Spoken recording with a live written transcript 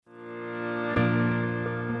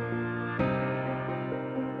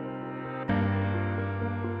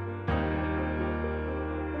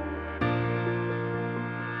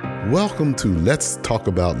Welcome to Let's Talk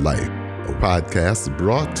About Life, a podcast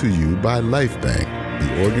brought to you by Lifebanc,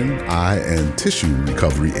 the organ, eye, and tissue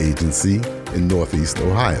recovery agency in Northeast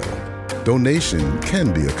Ohio. Donation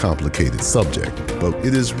can be a complicated subject, but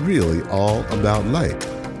it is really all about life.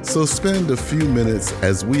 So spend a few minutes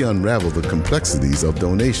as we unravel the complexities of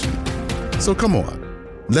donation. So come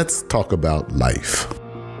on, let's talk about life.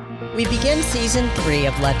 We begin season 3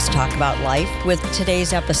 of Let's Talk About Life with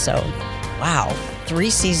today's episode. Wow, 3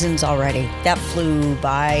 seasons already. That flew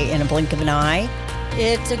by in a blink of an eye.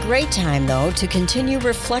 It's a great time, though, to continue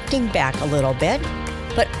reflecting back a little bit,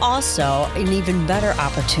 but also an even better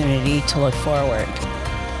opportunity to look forward.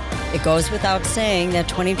 It goes without saying that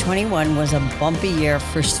 2021 was a bumpy year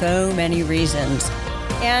for so many reasons,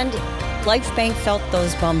 and Lifebanc felt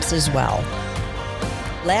those bumps as well.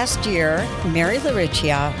 Last year, Mary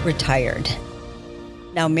Laricchia retired.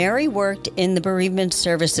 Now, Mary worked in the Bereavement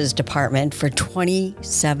Services Department for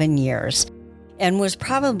 27 years and was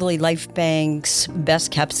probably Lifebanc's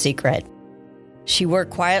best-kept secret. She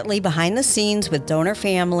worked quietly behind the scenes with donor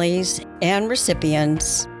families and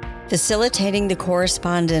recipients, facilitating the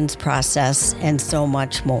correspondence process, and so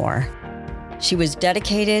much more. She was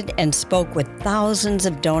dedicated and spoke with thousands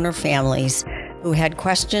of donor families who had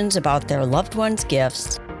questions about their loved ones'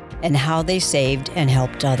 gifts and how they saved and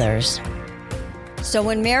helped others. So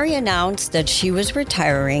when Mary announced that she was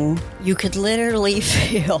retiring, you could literally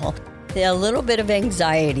feel a little bit of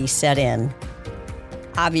anxiety set in.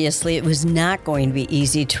 Obviously, it was not going to be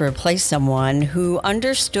easy to replace someone who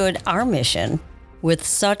understood our mission with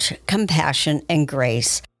such compassion and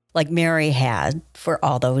grace like Mary had for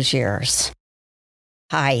all those years.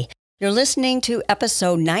 Hi, you're listening to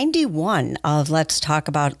episode 91 of Let's Talk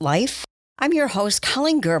About Life. I'm your host,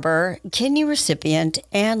 Colleen Gerber, kidney recipient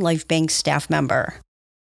and Lifebanc staff member.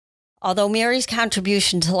 Although Mary's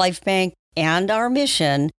contribution to Lifebanc and our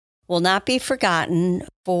mission will not be forgotten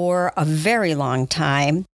for a very long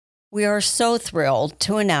time, we are so thrilled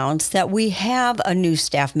to announce that we have a new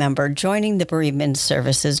staff member joining the Bereavement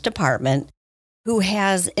Services Department who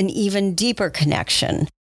has an even deeper connection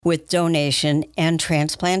with donation and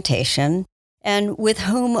transplantation, and with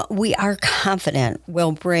whom we are confident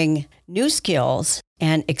will bring new skills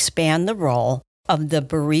and expand the role of the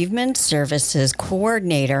Bereavement Services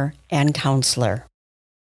Coordinator and Counselor.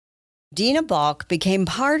 Dena Balk became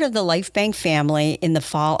part of the Lifebanc family in the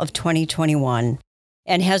fall of 2021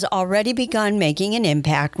 and has already begun making an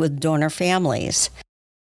impact with donor families.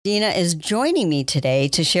 Dena is joining me today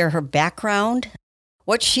to share her background,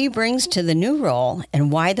 what she brings to the new role,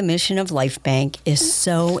 and why the mission of Lifebanc is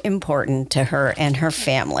so important to her and her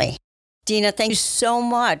family. Dena, thank you so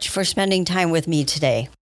much for spending time with me today.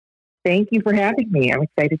 Thank you for having me. I'm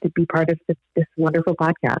excited to be part of this wonderful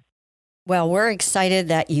podcast. Well, we're excited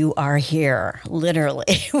that you are here,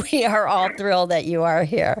 literally. We are all thrilled that you are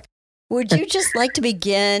here. Would you just like to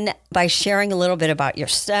begin by sharing a little bit about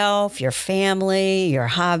yourself, your family, your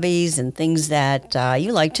hobbies, and things that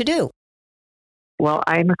you like to do? Well,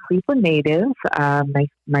 I'm a Cleveland native.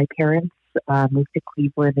 My parents moved to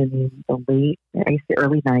Cleveland in the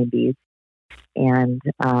early 90s. And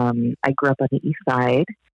I grew up on the east side.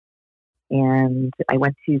 And I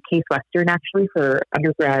went to Case Western, actually, for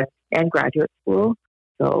undergrad and graduate school.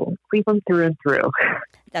 So Cleveland through and through.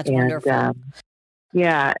 That's wonderful.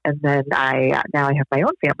 Yeah, and then I have my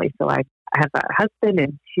own family. So I have a husband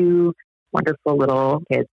and 2 wonderful little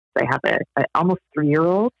kids. I have a almost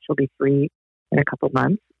 3-year-old. She'll be 3 in a couple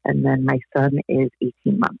months, and then my son is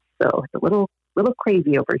 18 months. So it's a little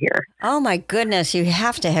crazy over here. Oh my goodness, you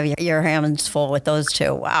have to have your hands full with those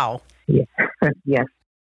 2. Wow. Yeah. Yes.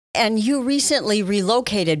 And you recently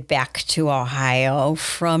relocated back to Ohio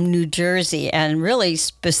from New Jersey, and really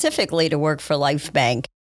specifically to work for Lifebanc.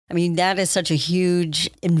 I mean, that is such a huge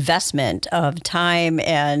investment of time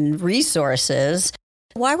and resources.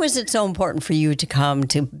 Why was it so important for you to come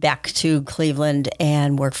back to Cleveland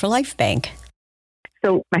and work for Lifebanc?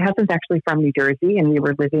 So my husband's actually from New Jersey, and we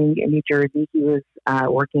were living in New Jersey. He was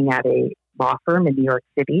working at a law firm in New York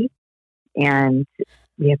City, and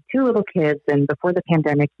we have 2 little kids. And before the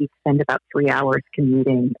pandemic, he'd spend about 3 hours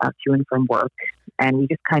commuting to and from work, and we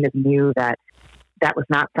just kind of knew that was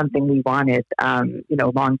not something we wanted,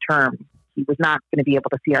 long term. He was not going to be able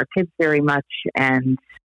to see our kids very much, and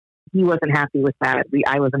he wasn't happy with that.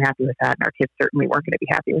 I wasn't happy with that, and our kids certainly weren't going to be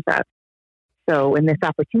happy with that. So when this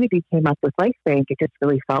opportunity came up with Lifebanc, it just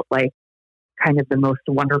really felt like kind of the most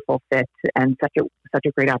wonderful fit and such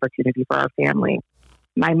a great opportunity for our family.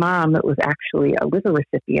 My mom was actually a liver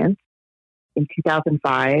recipient. In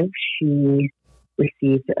 2005, she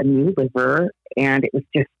received a new liver, and it was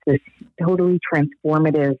just this totally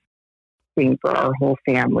transformative thing for our whole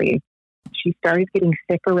family. She started getting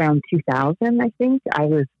sick around 2000, I think. I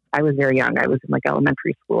was very young. I was in like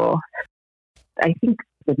elementary school. I think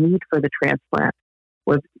the need for the transplant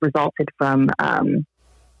resulted from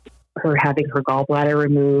her having her gallbladder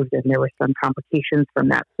removed, and there were some complications from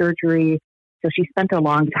that surgery. So she spent a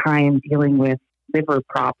long time dealing with liver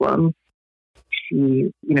problems.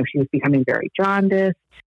 She was becoming very jaundiced.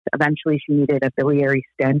 Eventually, she needed a biliary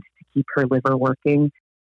stent to keep her liver working,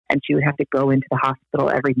 and she would have to go into the hospital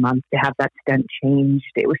every month to have that stent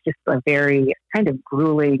changed. It was just a very kind of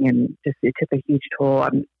grueling, and it took a huge toll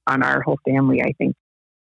on our whole family, I think.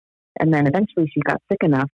 And then eventually she got sick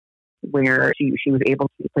enough where she was able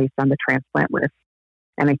to be placed on the transplant list.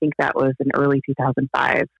 And I think that was in early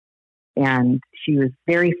 2005. And she was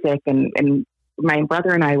very sick, and my brother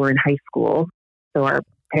and I were in high school. So our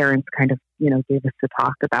parents kind of, gave us the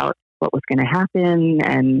talk about what was going to happen.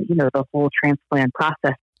 And, the whole transplant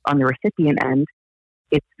process on the recipient end,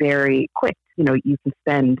 it's very quick. You can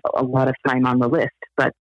spend a lot of time on the list,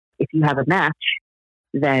 but if you have a match,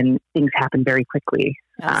 then things happen very quickly.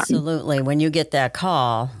 Absolutely. When you get that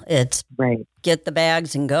call, it's right. Get the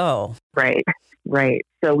bags and go. Right.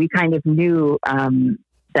 So we kind of knew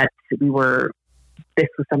that this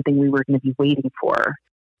was something we were going to be waiting for.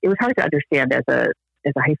 It was hard to understand as a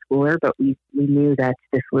high schooler, but we knew that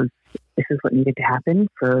this is what needed to happen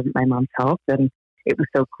for my mom's health. And it was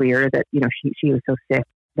so clear that, she was so sick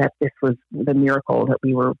that this was the miracle that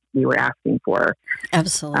we were asking for.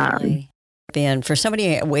 Absolutely. And for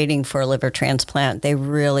somebody waiting for a liver transplant, they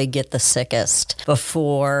really get the sickest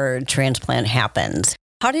before transplant happens.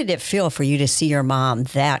 How did it feel for you to see your mom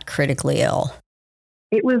that critically ill?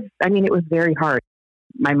 It was very hard.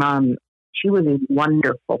 My mom, she was a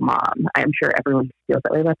wonderful mom. I'm sure everyone feels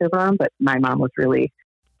that way about their mom, but my mom was really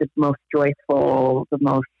the most joyful, the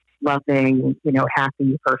most loving,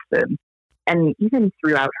 happy person. And even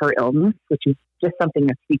throughout her illness, which is just something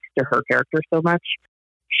that speaks to her character so much,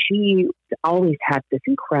 she always had this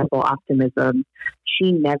incredible optimism.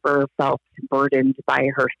 She never felt burdened by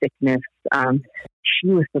her sickness. She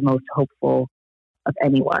was the most hopeful of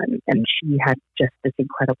anyone, and she had just this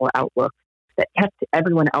incredible outlook that kept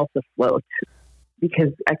everyone else afloat.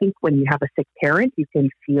 Because I think when you have a sick parent, you can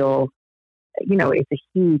feel, it's a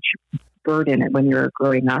huge burden when you're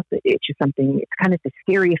growing up. It's just it's kind of the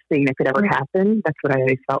scariest thing that could ever happen. That's what I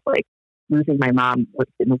always felt like. Losing my mom was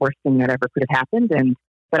the worst thing that ever could have happened.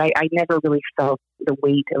 But I never really felt the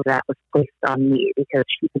weight of that was placed on me, because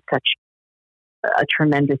she did such a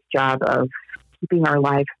tremendous job of keeping our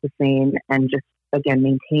lives the same and just, again,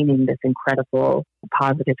 maintaining this incredible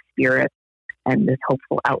positive spirit and this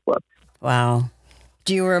hopeful outlook. Wow.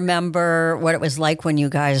 Do you remember what it was like when you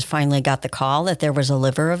guys finally got the call that there was a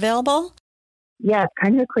liver available? Yeah, it's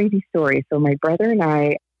kind of a crazy story. So my brother and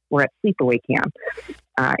I were at sleepaway camp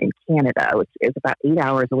in Canada, which is about 8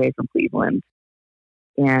 hours away from Cleveland.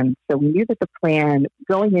 And so we knew that the plan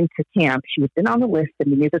going into camp, she had been on the list,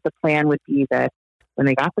 and we knew that the plan would be that when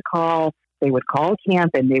they got the call, they would call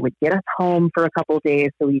camp and they would get us home for a couple of days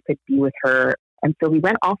so we could be with her. And so we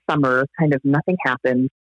went all summer, kind of nothing happened.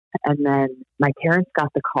 And then my parents got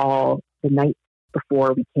the call the night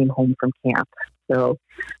before we came home from camp. So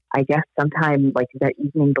I guess sometime like that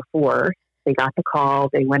evening before, they got the call,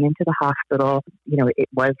 they went into the hospital. It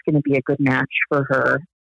was going to be a good match for her.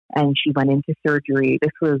 And she went into surgery.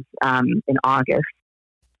 This was in August.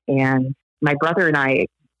 And my brother and I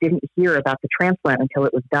didn't hear about the transplant until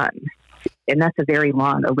it was done. And that's a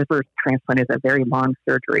liver transplant is a very long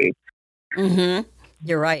surgery. Mm-hmm.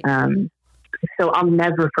 You're right. So I'll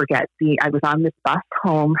never forget I was on this bus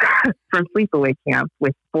home from sleepaway camp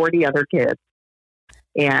with 40 other kids.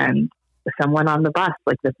 And someone on the bus,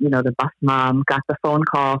 the bus mom, got the phone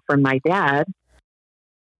call from my dad.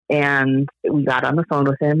 And we got on the phone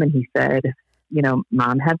with him, and he said,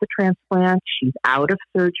 Mom had the transplant. She's out of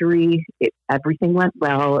surgery. Everything went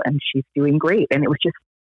well, and she's doing great. And it was just,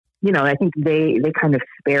 I think they kind of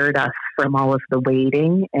spared us from all of the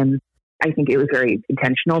waiting. And I think it was very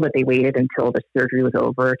intentional that they waited until the surgery was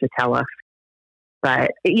over to tell us.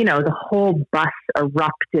 But, the whole bus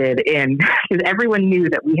erupted in, because everyone knew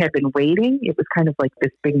that we had been waiting. It was kind of like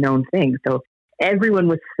this big known thing. So everyone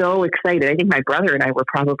was so excited. I think my brother and I were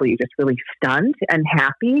probably just really stunned and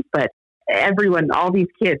happy, but all these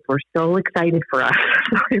kids were so excited for us.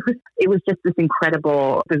 It was just this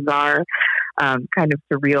incredible, bizarre, kind of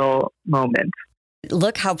surreal moment.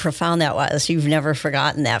 Look how profound that was. You've never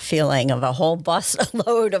forgotten that feeling of a whole bus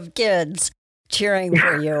load of kids cheering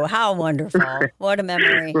for you. How wonderful. What a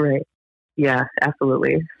memory. Right. Yeah,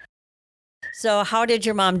 absolutely. So how did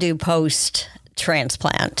your mom do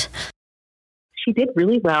post-transplant? She did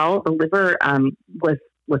really well. The liver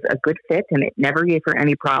was a good fit, and it never gave her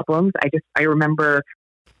any problems. I remember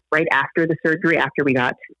right after the surgery, after we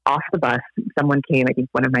got off the bus, someone came. I think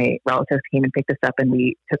one of my relatives came and picked us up, and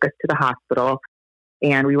we took us to the hospital.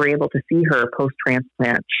 And we were able to see her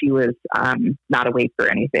post-transplant. She was not awake or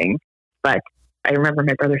anything. But I remember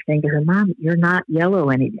my brother saying to her, "Mom, you're not yellow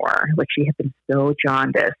anymore." Like, she had been so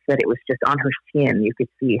jaundiced that it was just on her skin. You could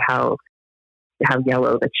see how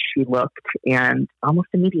yellow that she looked. And almost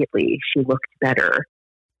immediately, she looked better.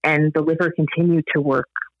 And the liver continued to work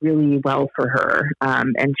really well for her.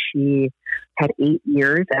 And she had 8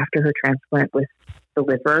 years after her transplant with the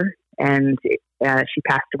liver. And she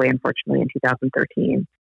passed away, unfortunately, in 2013.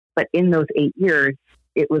 But in those 8 years,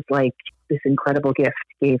 it was like this incredible gift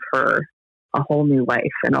gave her a whole new life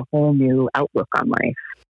and a whole new outlook on life.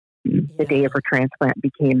 Yeah. The day of her transplant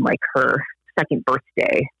became like her second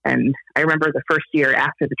birthday. And I remember the first year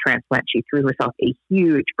after the transplant, she threw herself a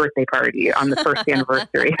huge birthday party on the first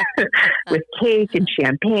anniversary with cake and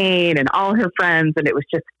champagne and all her friends. And it was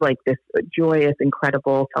just like this joyous,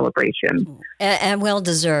 incredible celebration. And well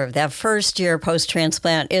deserved. That first year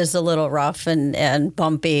post-transplant is a little rough and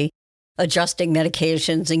bumpy, adjusting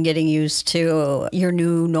medications and getting used to your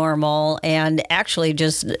new normal and actually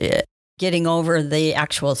just getting over the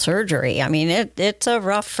actual surgery. I mean, it's a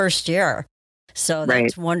rough first year. So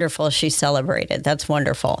that's right. Wonderful. She celebrated. That's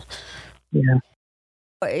wonderful. Yeah.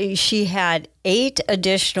 She had 8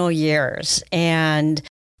 additional years. And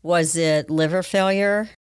was it liver failure?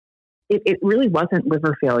 It really wasn't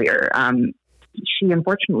liver failure. She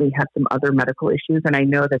unfortunately had some other medical issues. And I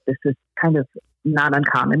know that this is kind of not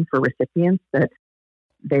uncommon for recipients, that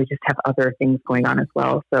they just have other things going on as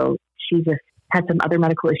well. So she just had some other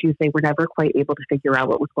medical issues. They were never quite able to figure out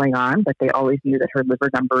what was going on, but they always knew that her liver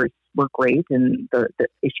numbers were great and the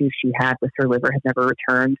issues she had with her liver had never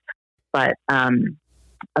returned. But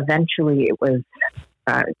eventually it was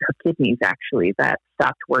her kidneys actually that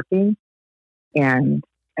stopped working. And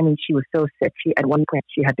I mean, she was so sick. At one point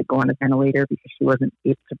she had to go on a ventilator because she wasn't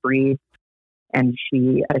able to breathe. And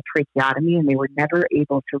she had a tracheotomy, and they were never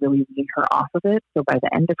able to really wean her off of it. So by the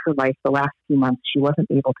end of her life, the last few months, she wasn't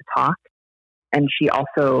able to talk. And she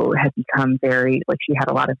also had become she had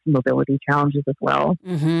a lot of mobility challenges as well.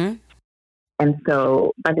 Mm-hmm. And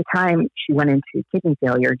so by the time she went into kidney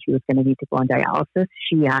failure and she was going to need to go on dialysis,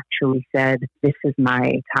 she actually said, "This is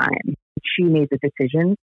my time." She made the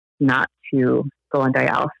decision not to go on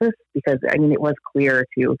dialysis because, I mean, it was clear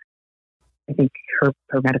to, I think, her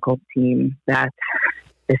medical team that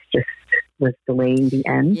this just was delaying the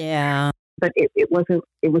end. Yeah. But it was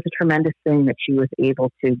a tremendous thing that she was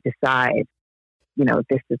able to decide, you know,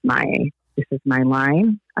 this is my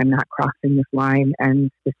line. I'm not crossing this line,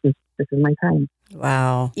 and this is my time.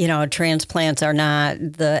 Wow. You know, transplants are not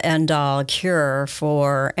the end-all cure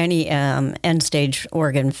for any end-stage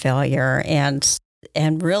organ failure, and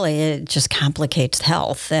really it just complicates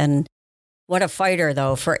health. And what a fighter,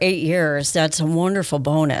 though, for 8 years. That's a wonderful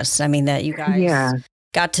bonus. I mean, that you guys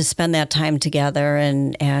got to spend that time together,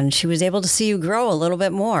 and she was able to see you grow a little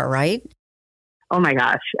bit more, right? Oh my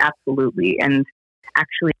gosh, absolutely. And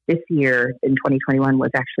actually, this year in 2021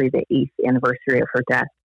 was actually the 8th anniversary of her death.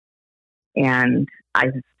 And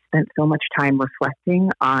I've spent so much time reflecting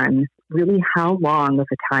on really how long of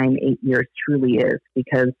a time 8 years truly is,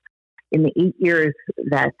 because in the 8 years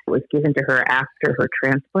that was given to her after her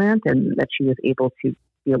transplant and that she was able to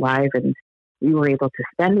be alive and we were able to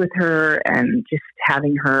spend with her and just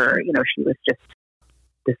having her, you know, she was just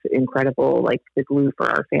this incredible, like, the glue for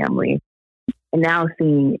our family. And now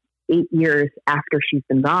seeing 8 years after she's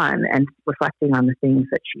been gone and reflecting on the things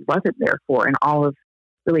that she wasn't there for and all of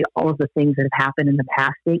the things that have happened in the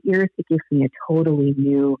past 8 years, it gives me a totally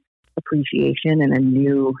new appreciation and a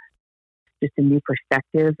new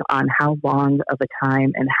perspective on how long of a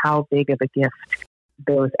time and how big of a gift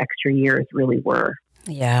those extra years really were.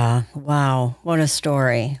 Yeah. Wow. What a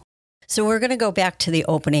story. So we're going to go back to the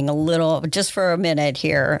opening a little, just for a minute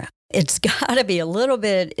here. It's got to be a little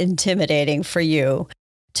bit intimidating for you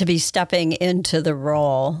to be stepping into the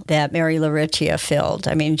role that Mary Lauritia filled.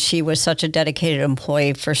 I mean, she was such a dedicated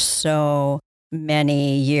employee for so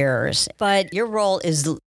many years, but your role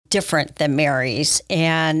is different than Mary's.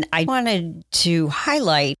 And I wanted to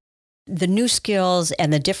highlight the new skills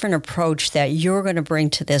and the different approach that you're going to bring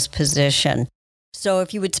to this position. So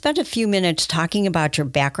if you would spend a few minutes talking about your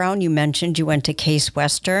background. You mentioned you went to Case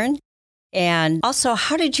Western. And also,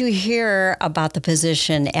 how did you hear about the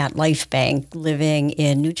position at Lifebanc living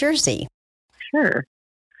in New Jersey? Sure.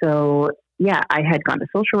 So, yeah, I had gone to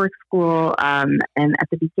social work school. And at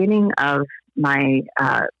the beginning of my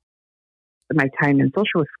my time in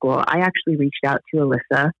social work school, I actually reached out to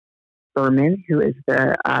Alyssa Berman, who is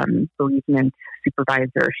the bereavement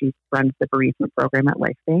supervisor. She runs the bereavement program at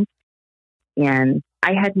Lifebanc. And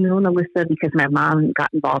I had known Alyssa because my mom got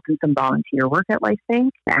involved in some volunteer work at Lifebanc.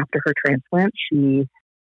 After her transplant, she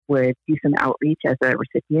would do some outreach as a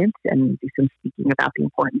recipient and do some speaking about the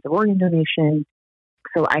importance of organ donation.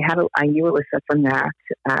 So I knew Alyssa from that,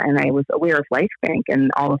 and I was aware of Lifebanc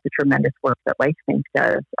and all of the tremendous work that Lifebanc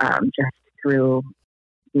does, just through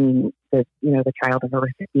being the child of a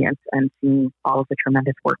recipient and seeing all of the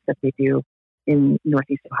tremendous work that they do in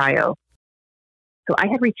Northeast Ohio. So I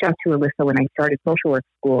had reached out to Alyssa when I started social work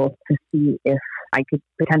school to see if I could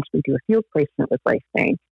potentially do a field placement with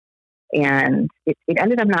Lifebanc. And it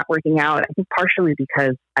ended up not working out, I think partially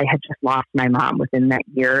because I had just lost my mom within that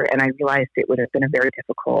year. And I realized it would have been a very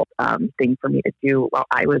difficult thing for me to do while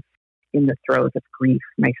I was in the throes of grief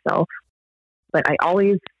myself. But I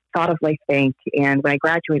always thought of Lifebanc. And when I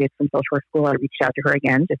graduated from social work school, I reached out to her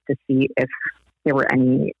again just to see if there were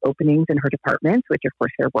any openings in her department, which of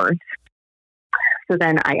course there weren't. So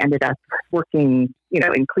then I ended up working,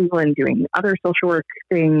 in Cleveland doing other social work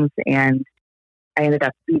things. And I ended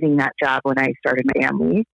up leaving that job when I started my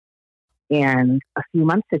family. And a few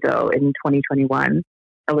months ago in 2021,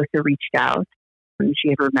 Alyssa reached out. And she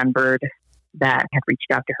had remembered that I had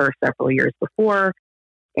reached out to her several years before.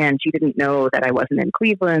 And she didn't know that I wasn't in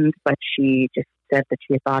Cleveland, but she just said that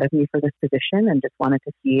she had thought of me for this position and just wanted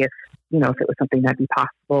to see if it was something that'd be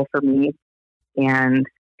possible for me. And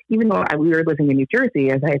even though we were living in New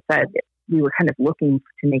Jersey, as I had said, we were kind of looking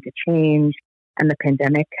to make a change. And the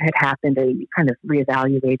pandemic had happened, and we kind of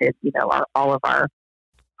reevaluated, all of our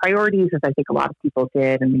priorities, as I think a lot of people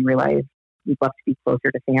did, and we realized we'd love to be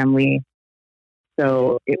closer to family.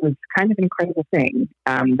 So it was kind of an incredible thing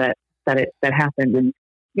that happened. And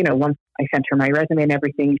once I sent her my resume and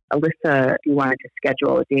everything, Alyssa wanted to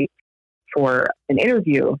schedule a date for an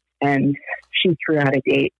interview, and she threw out a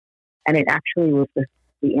date, and it actually was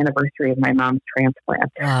the anniversary of my mom's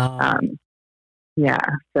transplant. Wow. Yeah.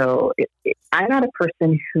 So I'm not a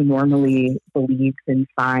person who normally believes in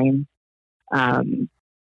signs.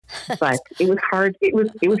 But it was hard. It was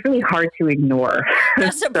really hard to ignore.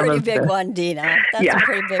 That's a pretty big one, Dena. That's a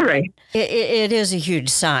pretty big one. It is a huge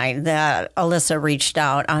sign that Alyssa reached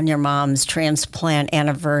out on your mom's transplant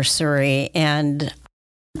anniversary. And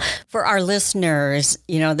for our listeners,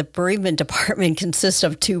 the bereavement department consists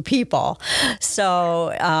of 2 people.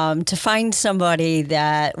 So to find somebody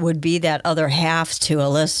that would be that other half to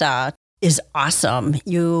Alyssa is awesome.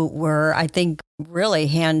 You were, I think, really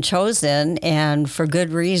hand-chosen, and for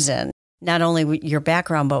good reason. Not only your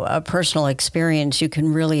background, but a personal experience. You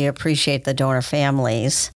can really appreciate the donor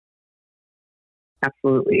families.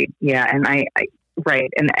 Absolutely. Yeah. And right.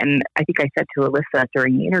 And I think I said to Alyssa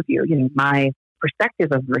during the interview, my perspective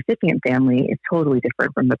of the recipient family is totally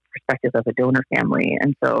different from the perspective of a donor family.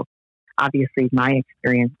 And so obviously my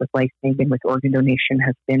experience with Lifebanc and with organ donation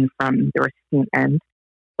has been from the recipient end.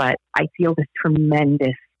 But I feel this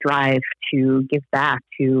tremendous drive to give back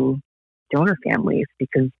to donor families,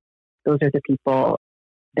 because those are the people,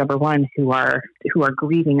 number one, who are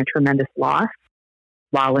grieving a tremendous loss,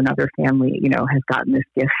 while another family, has gotten this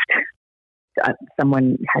gift.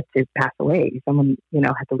 Someone had to pass away. Someone,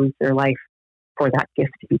 had to lose their life for that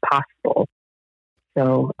gift to be possible.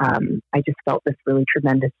 So I just felt this really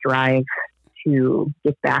tremendous drive to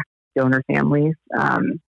give back to donor families,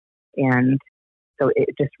 and so it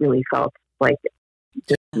just really felt like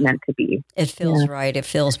just meant to be. It feels right. It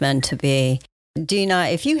feels meant to be. Dena,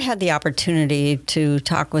 if you had the opportunity to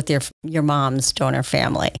talk with your mom's donor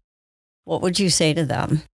family, what would you say to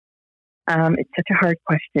them? It's such a hard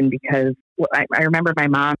question, because I remember my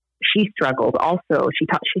mom, she struggled also. She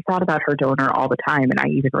thought about her donor all the time, and I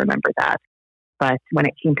even remember that. But when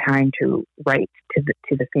it came time to write to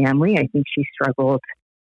the family, I think she struggled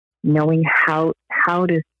knowing how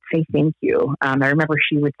to say thank you. I remember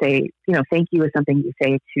she would say, thank you is something you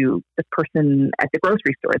say to the person at the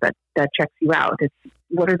grocery store that checks you out. It's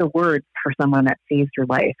what are the words for someone that saves your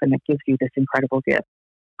life and that gives you this incredible gift.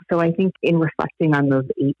 So I think in reflecting on those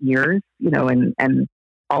 8 years, and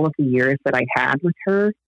all of the years that I had with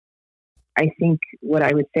her, I think what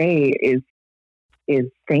I would say is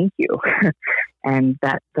thank you. And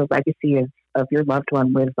that the legacy of your loved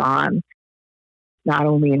one lives on, not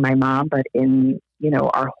only in my mom, but in,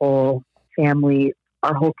 our whole family,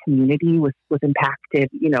 our whole community was impacted.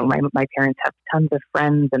 My parents have tons of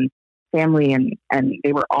friends and family, and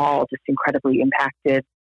they were all just incredibly impacted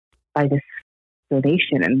by this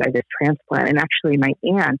donation and by this transplant. And actually my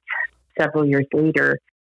aunt, several years later,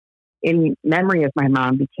 in memory of my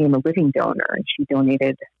mom, became a living donor, and she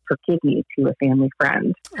donated her kidney to a family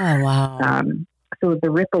friend. Oh, wow. So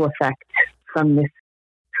the ripple effect from this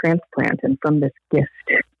transplant and from this gift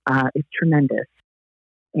is tremendous.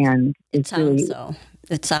 And it sounds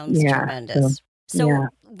tremendous. So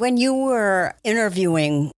when you were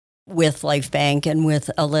interviewing with Lifebanc and with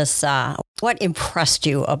Alyssa, what impressed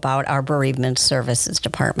you about our bereavement services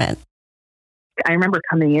department? I remember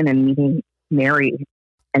coming in and meeting Mary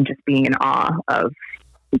and just being in awe of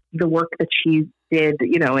the work that she did,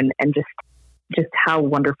 and just how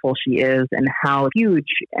wonderful she is and how huge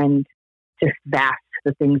and just vast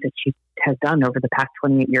the things that she has done over the past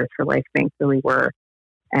 28 years for Lifebanc really were.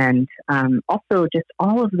 And also just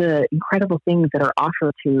all of the incredible things that are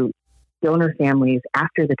offered to donor families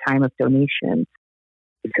after the time of donation,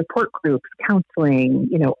 support groups, counseling,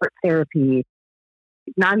 art therapy,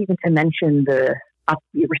 not even to mention the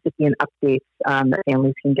recipient updates that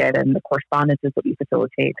families can get and the correspondences that we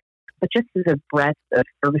facilitate, but just as a breadth of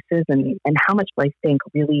services and how much Lifebanc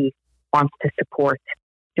really wants to support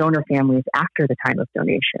donor families after the time of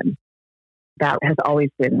donation. That has always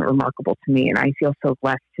been remarkable to me, and I feel so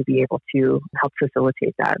blessed to be able to help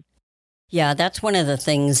facilitate that. Yeah, that's one of the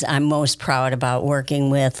things I'm most proud about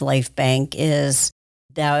working with Lifebanc is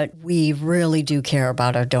that we really do care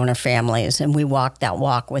about our donor families, and we walk that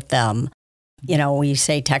walk with them. We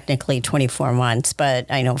say technically 24 months, but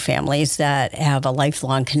I know families that have a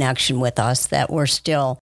lifelong connection with us that we're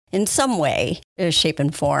still in some way, shape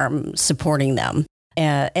and form, supporting them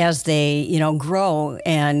as they, grow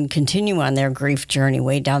and continue on their grief journey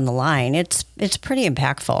way down the line. It's pretty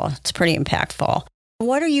impactful. It's pretty impactful.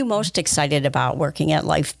 What are you most excited about working at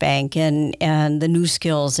Lifebanc and the new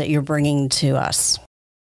skills that you're bringing to us?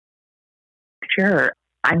 Sure.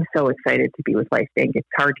 I'm so excited to be with Lifebanc. It's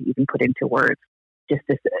hard to even put into words. Just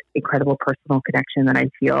this incredible personal connection that I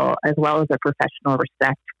feel, as well as a professional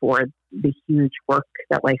respect for the huge work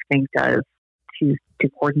that Lifebanc does to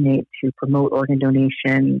coordinate, to promote organ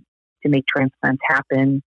donation, to make transplants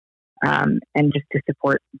happen, and just to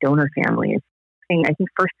support donor families. I think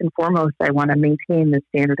first and foremost, I want to maintain the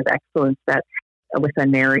standard of excellence that Alyssa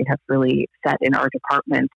and Mary have really set in our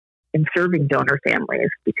department in serving donor families,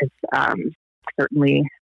 because certainly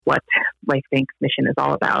what Lifebanc's mission is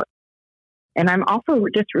all about. And I'm also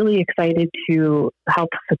just really excited to help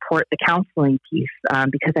support the counseling piece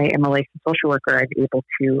because I am a licensed social worker. I'm able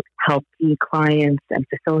to help see clients and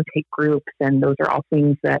facilitate groups, and those are all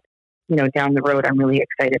things that, down the road I'm really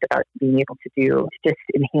excited about being able to do to just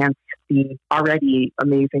enhance the already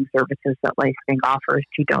amazing services that Lifebanc offers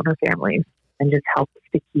to donor families and just helps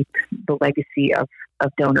to keep the legacy of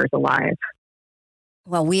donors alive.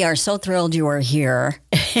 Well, we are so thrilled you are here.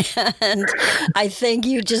 And I think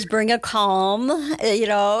you just bring a calm,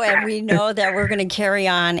 and we know that we're going to carry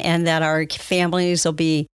on and that our families will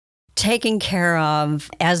be taken care of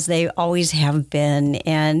as they always have been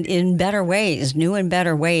and in better ways, new and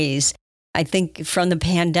better ways. I think from the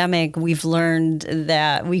pandemic, we've learned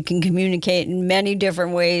that we can communicate in many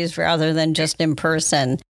different ways rather than just in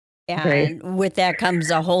person. And with that comes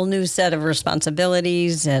a whole new set of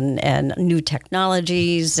responsibilities and new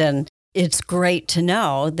technologies. And it's great to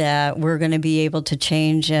know that we're going to be able to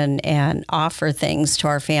change and offer things to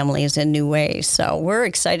our families in new ways. So we're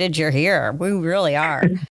excited you're here. We really are.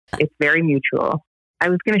 It's very mutual. I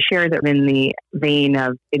was going to share that in the vein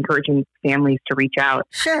of encouraging families to reach out.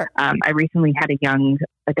 Sure. I recently had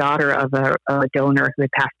a daughter of a donor who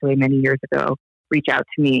had passed away many years ago reach out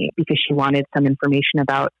to me because she wanted some information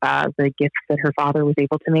about the gifts that her father was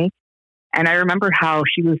able to make. And I remember how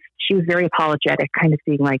she was very apologetic, kind of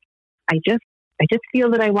being like, I just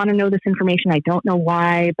feel that I want to know this information. I don't know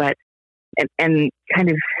why, but and kind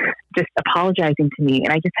of just apologizing to me.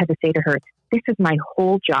 And I just had to say to her, this is my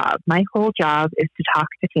whole job. My whole job is to talk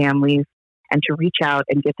to families and to reach out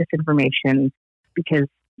and get this information, because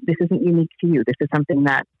this isn't unique to you. This is something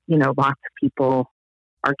that, lots of people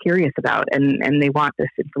are curious about, and they want this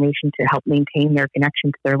information to help maintain their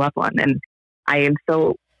connection to their loved one. And I am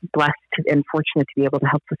so blessed and fortunate to be able to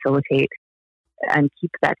help facilitate and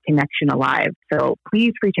keep that connection alive. So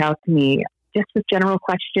please reach out to me just with general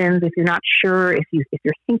questions. If you're not sure, if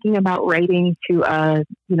you're thinking about writing to a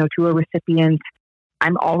recipient,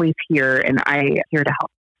 I'm always here and I'm here to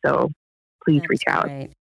help. So please reach out.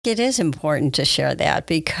 Great. It is important to share that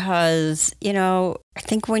because, I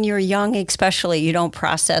think when you're young, especially, you don't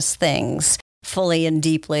process things fully and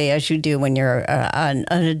deeply as you do when you're an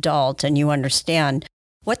adult and you understand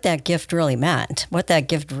what that gift really meant, what that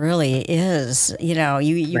gift really is. You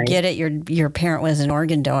right. Get it, your parent was an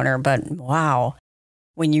organ donor, but wow,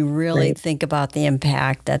 when you really right. think about the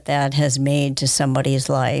impact that has made to somebody's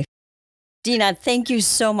life. Dena, thank you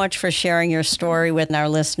so much for sharing your story with our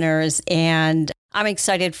listeners. And I'm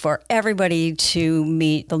excited for everybody to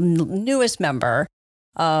meet the newest member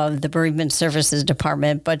of the Bereavement Services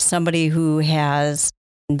Department, but somebody who has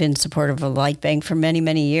been supportive of Lifebanc for many,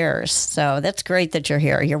 many years. So that's great that you're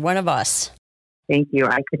here. You're one of us. Thank you.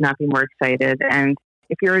 I could not be more excited. And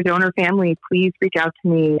if you're a donor family, please reach out to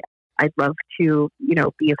me. I'd love to,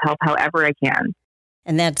 be of help however I can.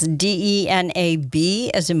 And that's DENAB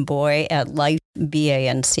as in boy at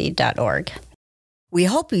lifebanc.org. We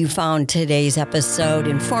hope you found today's episode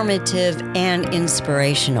informative and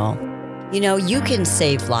inspirational. You can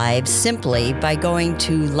save lives simply by going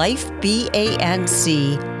to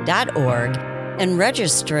lifebanc.org and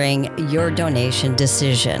registering your donation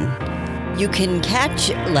decision. You can catch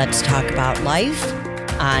Let's Talk About Life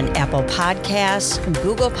on Apple Podcasts,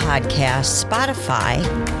 Google Podcasts, Spotify,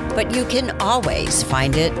 but you can always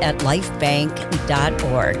find it at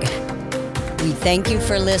lifebanc.org. We thank you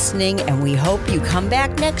for listening, and we hope you come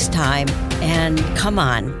back next time. And come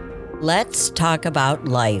on, let's talk about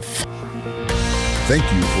life. Thank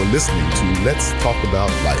you for listening to Let's Talk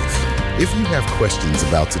About Life. If you have questions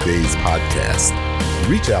about today's podcast,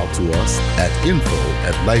 reach out to us at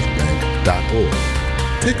info@lifebanc.org.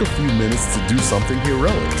 Take a few minutes to do something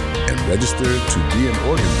heroic and register to be an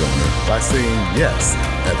organ donor by saying yes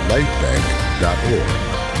at lifebanc.org.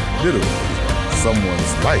 Literally,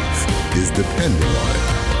 someone's life is depending on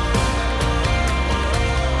it.